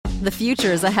The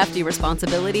future is a hefty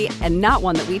responsibility and not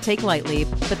one that we take lightly,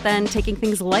 but then taking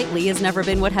things lightly has never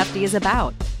been what Hefty is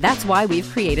about. That's why we've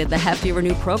created the Hefty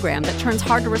Renew program that turns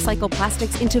hard-to-recycle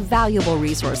plastics into valuable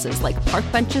resources like park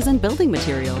benches and building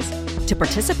materials. To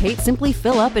participate, simply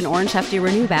fill up an orange Hefty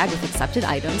Renew bag with accepted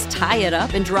items, tie it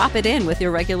up, and drop it in with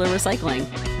your regular recycling.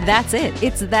 That's it.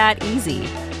 It's that easy.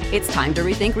 It's time to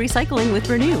rethink recycling with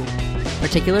Renew.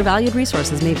 Particular valued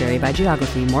resources may vary by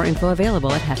geography. More info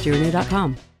available at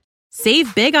heftyrenew.com.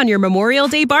 Save big on your Memorial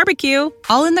Day barbecue,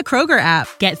 all in the Kroger app.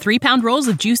 Get 3-pound rolls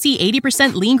of juicy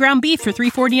 80% lean ground beef for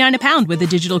 $3.49 a pound with a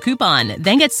digital coupon.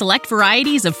 Then get select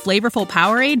varieties of flavorful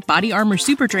Powerade, Body Armor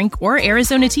Super Drink, or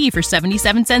Arizona tea for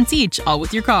 77 cents each, all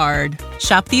with your card.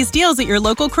 Shop these deals at your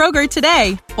local Kroger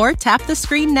today, or tap the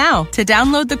screen now to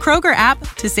download the Kroger app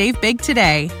to save big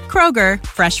today. Kroger,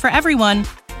 fresh for everyone.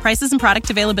 Prices and product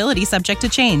availability subject to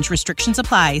change. Restrictions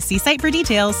apply. See site for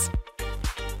details.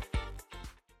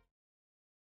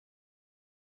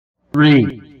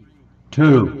 3,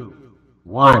 2,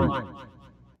 1.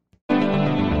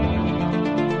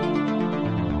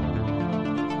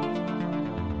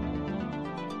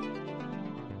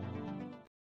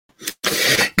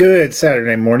 Good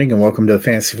Saturday morning and welcome to the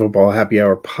Fantasy Football Happy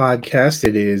Hour podcast.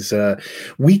 It is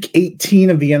week 18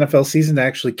 of the NFL season that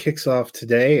actually kicks off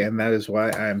today, and that is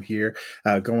why I'm here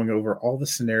going over all the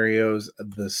scenarios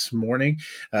this morning.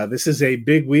 This is a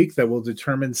big week that will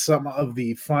determine some of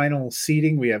the final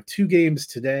seeding. We have 2 games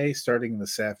today starting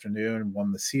this afternoon,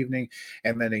 1 this evening,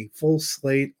 and then a full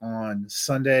slate on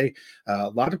Sunday. A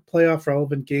lot of playoff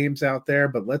relevant games out there,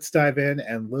 but let's dive in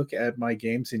and look at my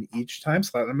games in each time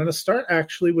slot. I'm going to start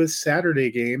actually with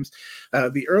Saturday games.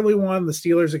 The early one, the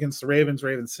Steelers against the Ravens.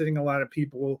 Ravens sitting a lot of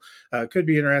people. Could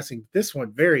be interesting. This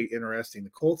one, very interesting.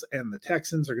 The Colts and the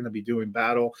Texans are going to be doing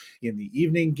battle in the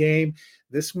evening game.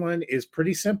 This one is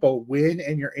pretty simple. Win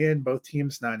and you're in. Both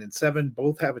teams 9-7.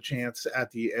 Both have a chance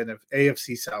at the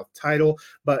AFC South title,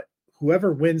 but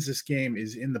whoever wins this game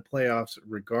is in the playoffs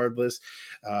regardless.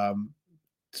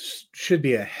 Should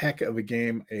be a heck of a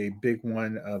game, a big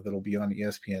one that'll be on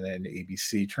ESPN and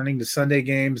ABC. Turning to Sunday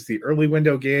games, the early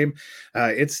window game,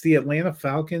 it's the Atlanta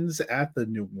Falcons at the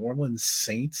New Orleans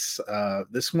Saints.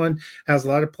 This one has a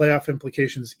lot of playoff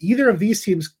implications. Either of these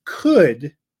teams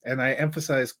could, and I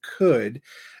emphasize could,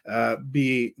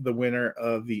 be the winner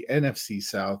of the NFC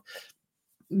South.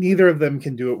 Neither of them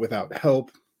can do it without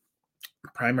help.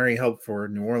 Primary help for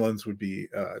New Orleans would be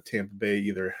Tampa Bay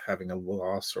either having a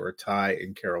loss or a tie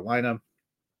in Carolina.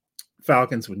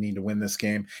 Falcons would need to win this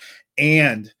game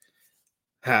and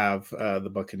have the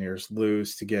Buccaneers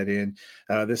lose to get in.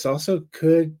 This also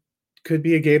could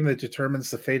be a game that determines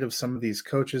the fate of some of these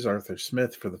coaches. Arthur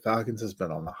Smith for the Falcons has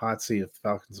been on the hot seat. If the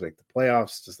Falcons make the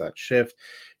playoffs, does that shift?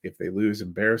 If they lose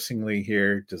embarrassingly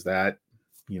here, does that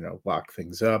lock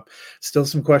things up? Still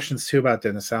some questions too about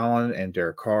Dennis Allen and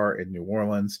Derek Carr in New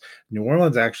Orleans. New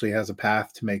Orleans actually has a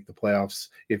path to make the playoffs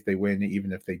if they win,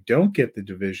 even if they don't get the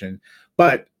division,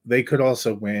 but they could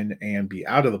also win and be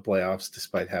out of the playoffs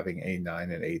despite having a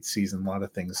 9-8 season. A lot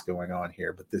of things going on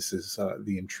here, but this is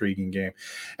the intriguing game.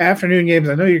 Afternoon games,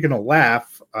 I know you're going to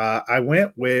laugh. I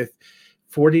went with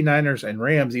 49ers and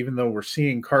Rams, even though we're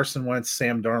seeing Carson Wentz,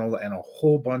 Sam Darnold, and a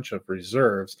whole bunch of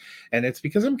reserves. And it's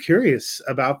because I'm curious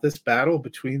about this battle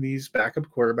between these backup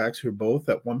quarterbacks who are both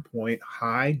at one point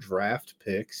high draft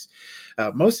picks.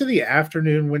 Most of the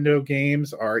afternoon window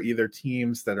games are either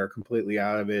teams that are completely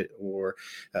out of it or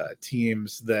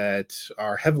teams that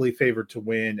are heavily favored to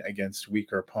win against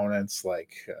weaker opponents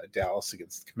like Dallas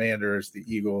against the Commanders, the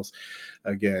Eagles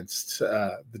against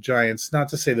the Giants. Not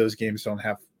to say those games don't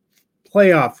have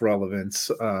playoff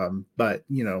relevance, but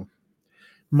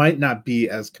might not be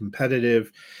as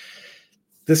competitive.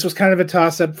 This was kind of a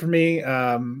toss-up for me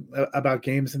about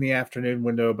games in the afternoon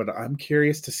window, but I'm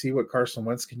curious to see what Carson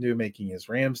Wentz can do making his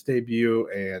Rams debut.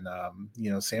 And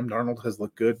Sam Darnold has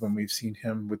looked good when we've seen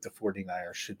him with the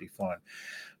 49ers. Should be fun.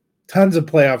 Tons of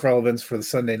playoff relevance for the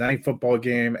Sunday night football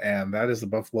game, and that is the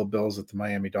Buffalo Bills at the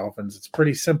Miami Dolphins. It's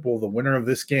pretty simple. The winner of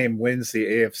this game wins the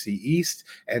AFC East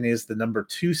and is the number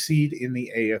 2 seed in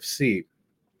the AFC.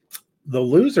 The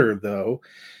loser, though,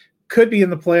 could be in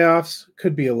the playoffs,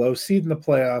 could be a low seed in the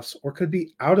playoffs, or could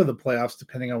be out of the playoffs,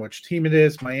 depending on which team it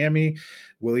is. Miami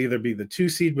will either be the 2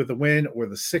 seed with a win or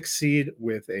the 6 seed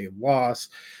with a loss.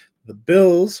 The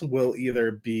Bills will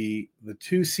either be the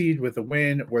 2 seed with a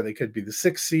win, or they could be the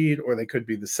 6 seed, or they could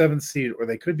be the 7th seed, or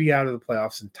they could be out of the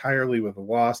playoffs entirely with a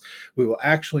loss. We will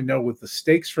actually know what the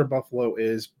stakes for Buffalo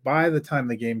is by the time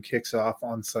the game kicks off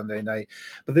on Sunday night.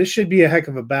 But this should be a heck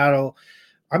of a battle.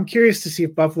 I'm curious to see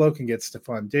if Buffalo can get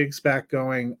Stephon Diggs back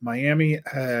going. Miami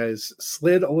has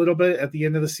slid a little bit at the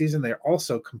end of the season. They're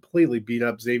also completely beat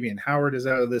up. Xavier Howard is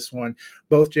out of this one.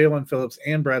 Both Jalen Phillips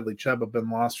and Bradley Chubb have been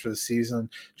lost for the season.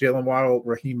 Jalen Waddle,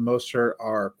 Raheem Mostert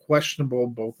are questionable,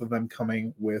 both of them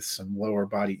coming with some lower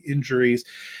body injuries.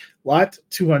 A lot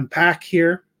to unpack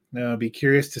here. Be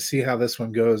curious to see how this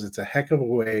one goes. It's a heck of a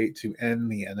way to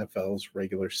end the NFL's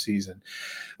regular season.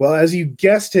 Well, as you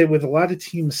guessed it, with a lot of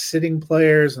teams sitting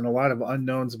players and a lot of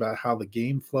unknowns about how the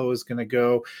game flow is going to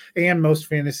go, and most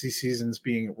fantasy seasons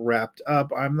being wrapped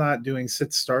up, I'm not doing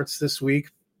sit starts this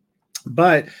week.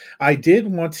 But I did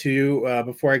want to,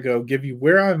 before I go, give you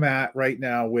where I'm at right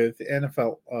now with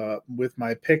NFL, with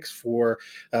my picks for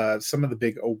some of the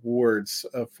big awards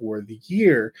for the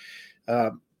year.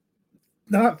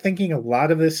 Not thinking a lot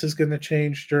of this is going to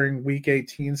change during week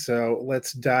 18, so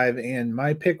let's dive in.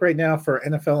 My pick right now for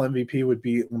NFL MVP would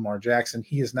be Lamar Jackson.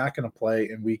 He is not going to play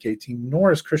in week 18,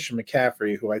 nor is Christian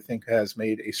McCaffrey, who I think has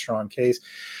made a strong case.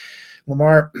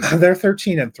 Lamar, they're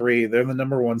 13-3. They're the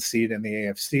number one seed in the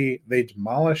AFC. They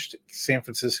demolished San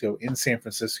Francisco in San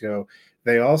Francisco.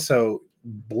 They also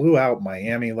blew out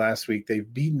Miami last week.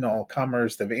 They've beaten all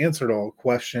comers. They've answered all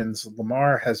questions.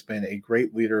 Lamar has been a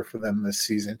great leader for them this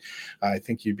season. I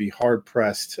think you'd be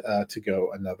hard-pressed to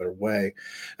go another way.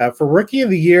 For Rookie of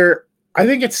the Year, I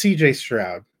think it's CJ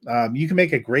Stroud. You can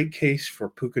make a great case for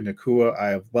Puka Nacua. I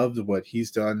have loved what he's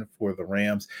done for the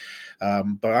Rams,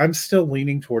 but I'm still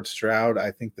leaning towards Stroud.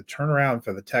 I think the turnaround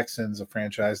for the Texans, a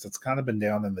franchise that's kind of been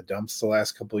down in the dumps the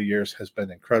last couple of years, has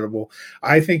been incredible.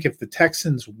 I think if the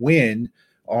Texans win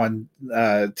on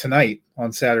tonight,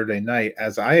 on Saturday night,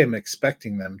 as I am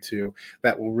expecting them to,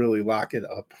 that will really lock it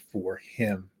up for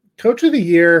him. Coach of the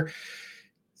Year,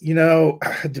 you know,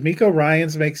 D'Amico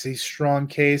Ryans makes a strong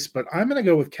case, but I'm going to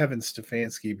go with Kevin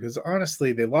Stefanski because,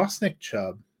 honestly, they lost Nick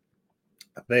Chubb.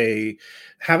 They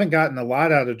haven't gotten a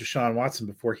lot out of Deshaun Watson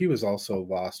before he was also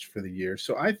lost for the year.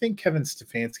 So I think Kevin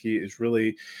Stefanski is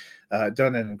really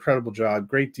done an incredible job.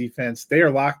 Great defense. They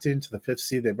are locked into the 5th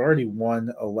seed. They've already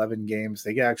won 11 games.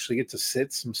 They actually get to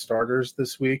sit some starters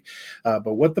this week.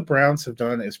 But what the Browns have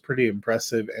done is pretty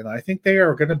impressive, and I think they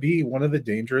are going to be one of the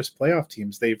dangerous playoff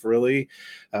teams. They've really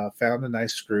found a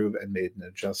nice groove and made an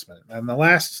adjustment. And the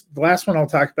last one I'll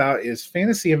talk about is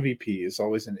fantasy MVP. Is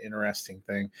always an interesting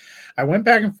thing. I went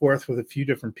back and forth with a few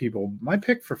different people. My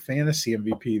pick for fantasy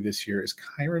MVP this year is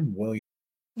Kyren Williams.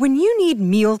 When you need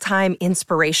mealtime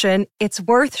inspiration, it's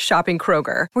worth shopping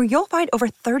Kroger, where you'll find over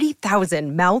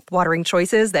 30,000 mouth-watering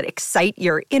choices that excite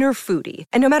your inner foodie.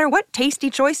 And no matter what tasty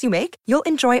choice you make, you'll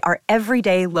enjoy our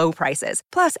everyday low prices,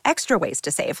 plus extra ways to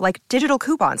save, like digital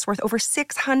coupons worth over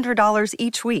 $600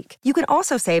 each week. You can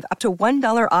also save up to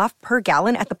 $1 off per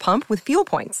gallon at the pump with fuel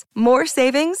points. More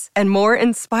savings and more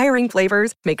inspiring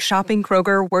flavors make shopping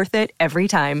Kroger worth it every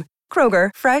time. Kroger,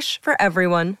 fresh for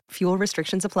everyone. Fuel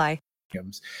restrictions apply.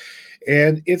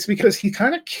 And it's because he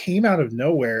kind of came out of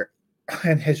nowhere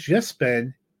and has just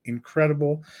been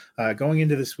incredible. Going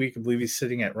into this week, I believe he's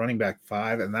sitting at running back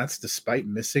 5, and that's despite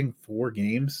missing 4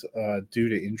 games due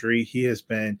to injury. He has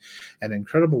been an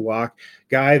incredible lock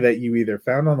guy that you either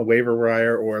found on the waiver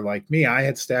wire or, like me, I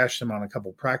had stashed him on a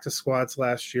couple practice squads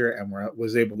last year and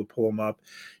was able to pull him up.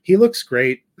 He looks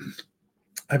great.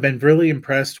 I've been really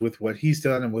impressed with what he's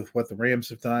done and with what the Rams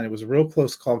have done. It was a real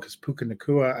close call because Puka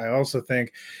Nacua, I also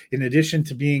think, in addition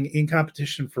to being in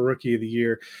competition for Rookie of the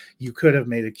Year, you could have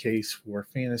made a case for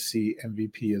fantasy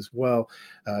MVP as well,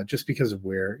 just because of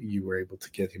where you were able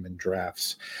to get him in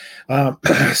drafts.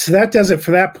 So that does it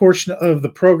for that portion of the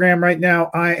program right now.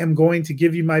 I am going to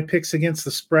give you my picks against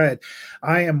the spread.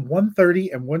 I am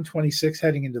 130 and 126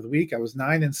 heading into the week. I was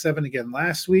 9-7 again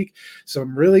last week, so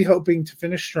I'm really hoping to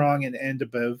finish strong and end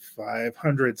above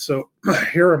 500. So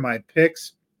here are my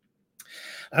picks.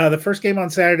 The first game on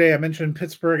Saturday, I mentioned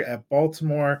Pittsburgh at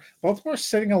Baltimore. Baltimore's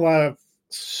sitting a lot of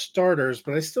starters,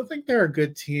 but I still think they're a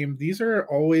good team. These are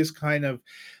always kind of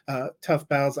tough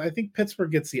battles. I think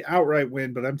Pittsburgh gets the outright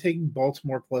win, but I'm taking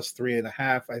Baltimore plus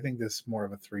 3.5. I think this is more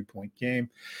of a 3-point game.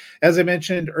 As I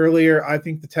mentioned earlier, I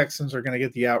think the Texans are going to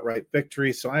get the outright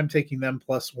victory, so I'm taking them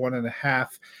plus 1.5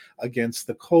 against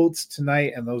the Colts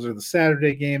tonight, and those are the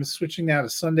Saturday games. Switching now to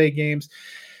Sunday games.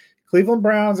 Cleveland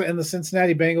Browns and the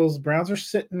Cincinnati Bengals. Browns are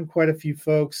sitting quite a few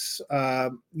folks.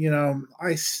 This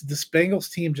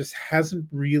Bengals team just hasn't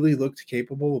really looked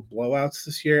capable of blowouts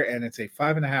this year, and it's a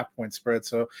 5.5-point spread.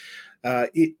 So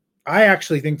I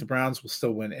actually think the Browns will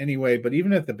still win anyway, but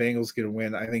even if the Bengals get a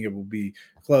win, I think it will be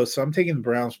close. So I'm taking the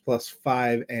Browns plus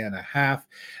 5.5.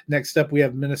 Next up, we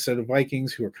have Minnesota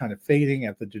Vikings, who are kind of fading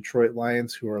at the Detroit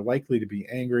Lions, who are likely to be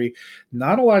angry.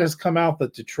 Not a lot has come out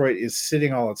that Detroit is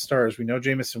sitting all its stars. We know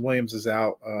Jameson Williams is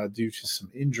out due to some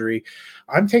injury.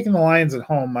 I'm taking the Lions at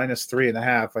home minus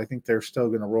 3.5. I think they're still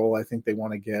going to roll. I think they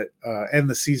want to get end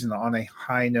the season on a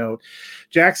high note.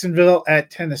 Jacksonville at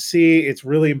Tennessee. It's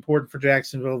really important for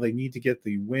Jacksonville. They need to get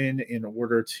the win in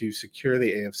order to secure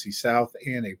the AFC South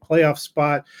and a playoff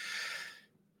spot.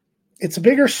 It's a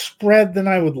bigger spread than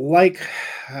I would like,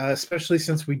 especially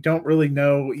since we don't really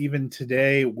know even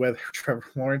today whether Trevor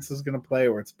Lawrence is going to play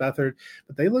or it's Beathard.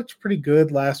 But they looked pretty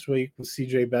good last week with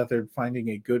C.J. Beathard finding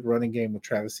a good running game with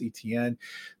Travis Etienne.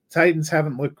 Titans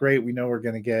haven't looked great. We know we're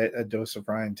going to get a dose of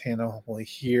Ryan Tannehill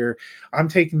here. I'm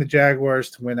taking the Jaguars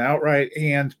to win outright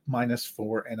and minus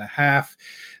 4.5.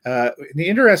 The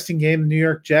interesting game, the New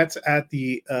York Jets at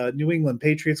the New England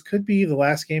Patriots, could be the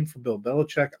last game for Bill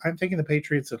Belichick. I'm taking the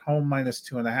Patriots at home minus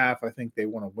 2.5. I think they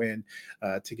want to win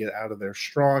to get out of there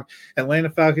strong. Atlanta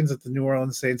Falcons at the New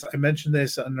Orleans Saints. I mentioned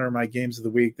this under my games of the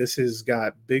week. This has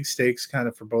got big stakes kind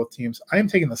of for both teams. I am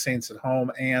taking the Saints at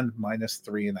home and minus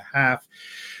 3.5.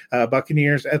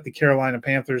 Buccaneers at the Carolina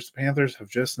Panthers. The Panthers have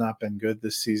just not been good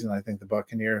this season. I think the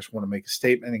Buccaneers want to make a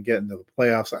statement and get into the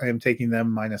playoffs. I am taking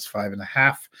them minus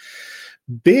 5.5.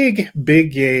 Big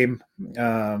game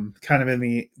kind of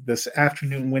in this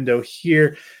afternoon window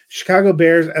here. Chicago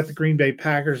Bears at the Green Bay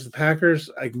Packers. The Packers,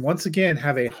 once again,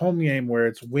 have a home game where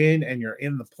it's win and you're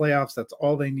in the playoffs. That's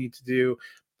all they need to do.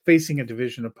 Facing a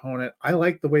division opponent. I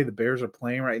like the way the Bears are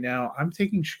playing right now. I'm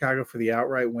taking Chicago for the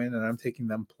outright win, and I'm taking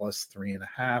them plus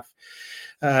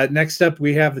 3.5. Next up,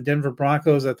 we have the Denver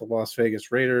Broncos at the Las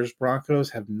Vegas Raiders. Broncos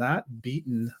have not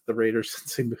beaten the Raiders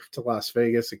since they moved to Las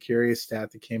Vegas. A curious stat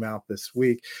that came out this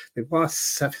week. They've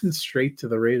lost 7 straight to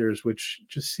the Raiders, which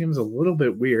just seems a little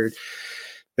bit weird.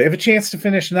 They have a chance to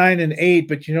finish 9-8,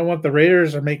 but you know what? The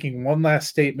Raiders are making one last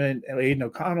statement. Aiden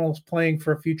O'Connell is playing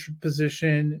for a future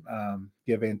position.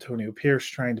 You have Antonio Pierce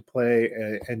trying to play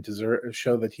and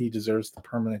show that he deserves the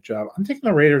permanent job. I'm taking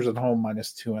the Raiders at home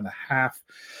minus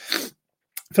 2.5.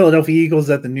 Philadelphia Eagles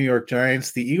at the New York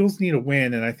Giants. The Eagles need a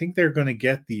win, and I think they're going to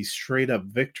get the straight-up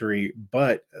victory,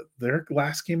 but their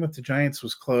last game with the Giants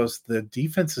was close. The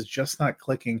defense is just not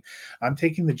clicking. I'm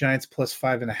taking the Giants plus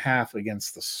 5.5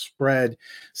 against the spread.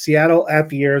 Seattle at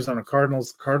the Arizona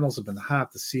Cardinals. The Cardinals have been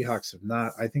hot. The Seahawks have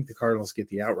not. I think the Cardinals get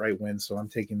the outright win, so I'm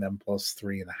taking them plus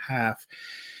 3.5.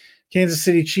 Kansas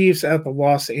City Chiefs at the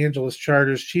Los Angeles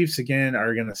Chargers. Chiefs, again,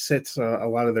 are going to sit a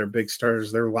lot of their big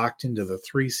starters. They're locked into the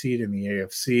 3 seed in the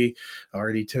AFC.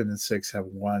 Already 10-6 have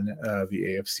won the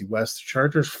AFC West. The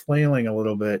Chargers flailing a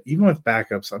little bit. Even with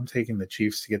backups, I'm taking the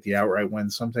Chiefs to get the outright win,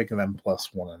 so I'm taking them plus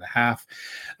 1.5.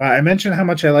 I mentioned how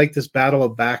much I like this battle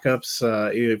of backups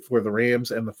for the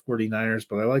Rams and the 49ers,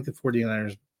 but I like the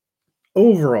 49ers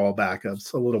overall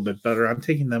backups a little bit better. I'm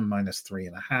taking them minus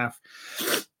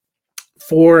 3.5.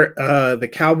 For the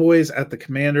Cowboys at the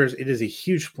Commanders, it is a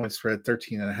huge point spread,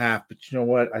 13.5. But you know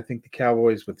what? I think the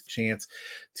Cowboys with the chance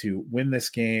to win this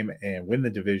game and win the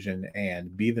division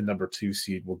and be the number 2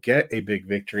 seed will get a big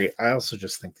victory. I also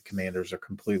just think the Commanders are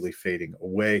completely fading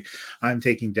away. I'm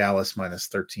taking Dallas minus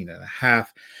 13.5.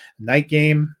 Night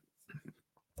game.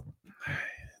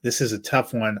 This is a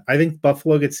tough one. I think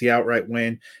Buffalo gets the outright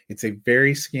win. It's a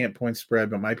very scant point spread,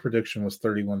 but my prediction was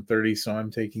 31-30, so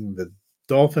I'm taking the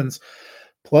Dolphins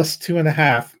plus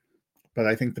 2.5, but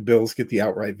I think the Bills get the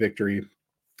outright victory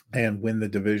and win the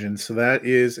division. So that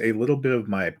is a little bit of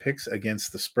my picks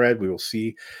against the spread. We will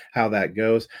see how that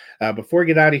goes. Before I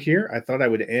get out of here, I thought I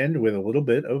would end with a little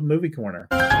bit of Movie Corner.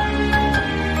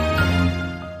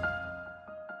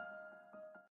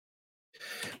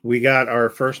 We got our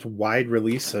first wide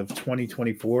release of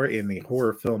 2024 in the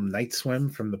horror film Night Swim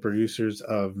from the producers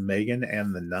of Megan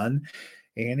and the Nun,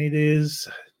 and it is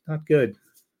not good.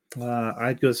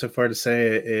 I'd go so far to say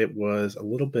it was a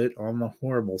little bit on the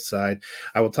horrible side.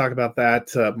 I will talk about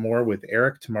that more with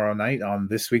Eric tomorrow night on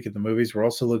This Week at the Movies. We're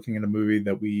also looking at a movie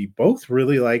that we both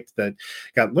really liked that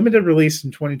got limited release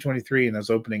in 2023 and is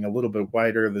opening a little bit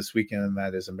wider this weekend, and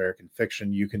that is American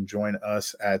Fiction. You can join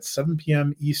us at 7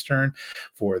 p.m. Eastern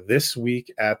for This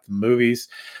Week at the Movies.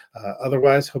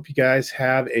 Otherwise, hope you guys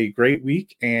have a great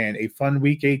week and a fun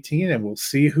Week 18, and we'll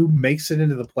see who makes it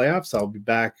into the playoffs. I'll be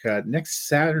back next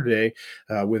Saturday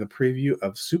with a preview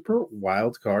of Super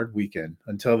Wild Card Weekend.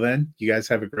 Until then, you guys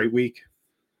have a great week.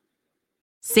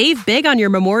 Save big on your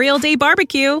Memorial Day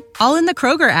barbecue, all in the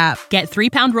Kroger app. Get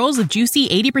 3-pound rolls of juicy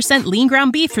 80% lean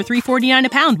ground beef for $3.49 a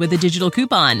pound with a digital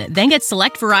coupon. Then get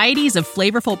select varieties of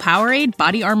flavorful Powerade,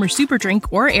 Body Armor Super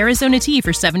Drink, or Arizona tea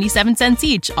for 77 cents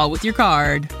each, all with your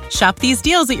card. Shop these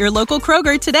deals at your local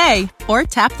Kroger today, or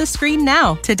tap the screen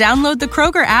now to download the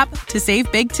Kroger app to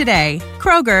save big today.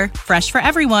 Kroger, fresh for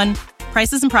everyone.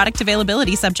 Prices and product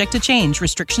availability subject to change.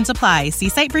 Restrictions apply. See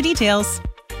site for details.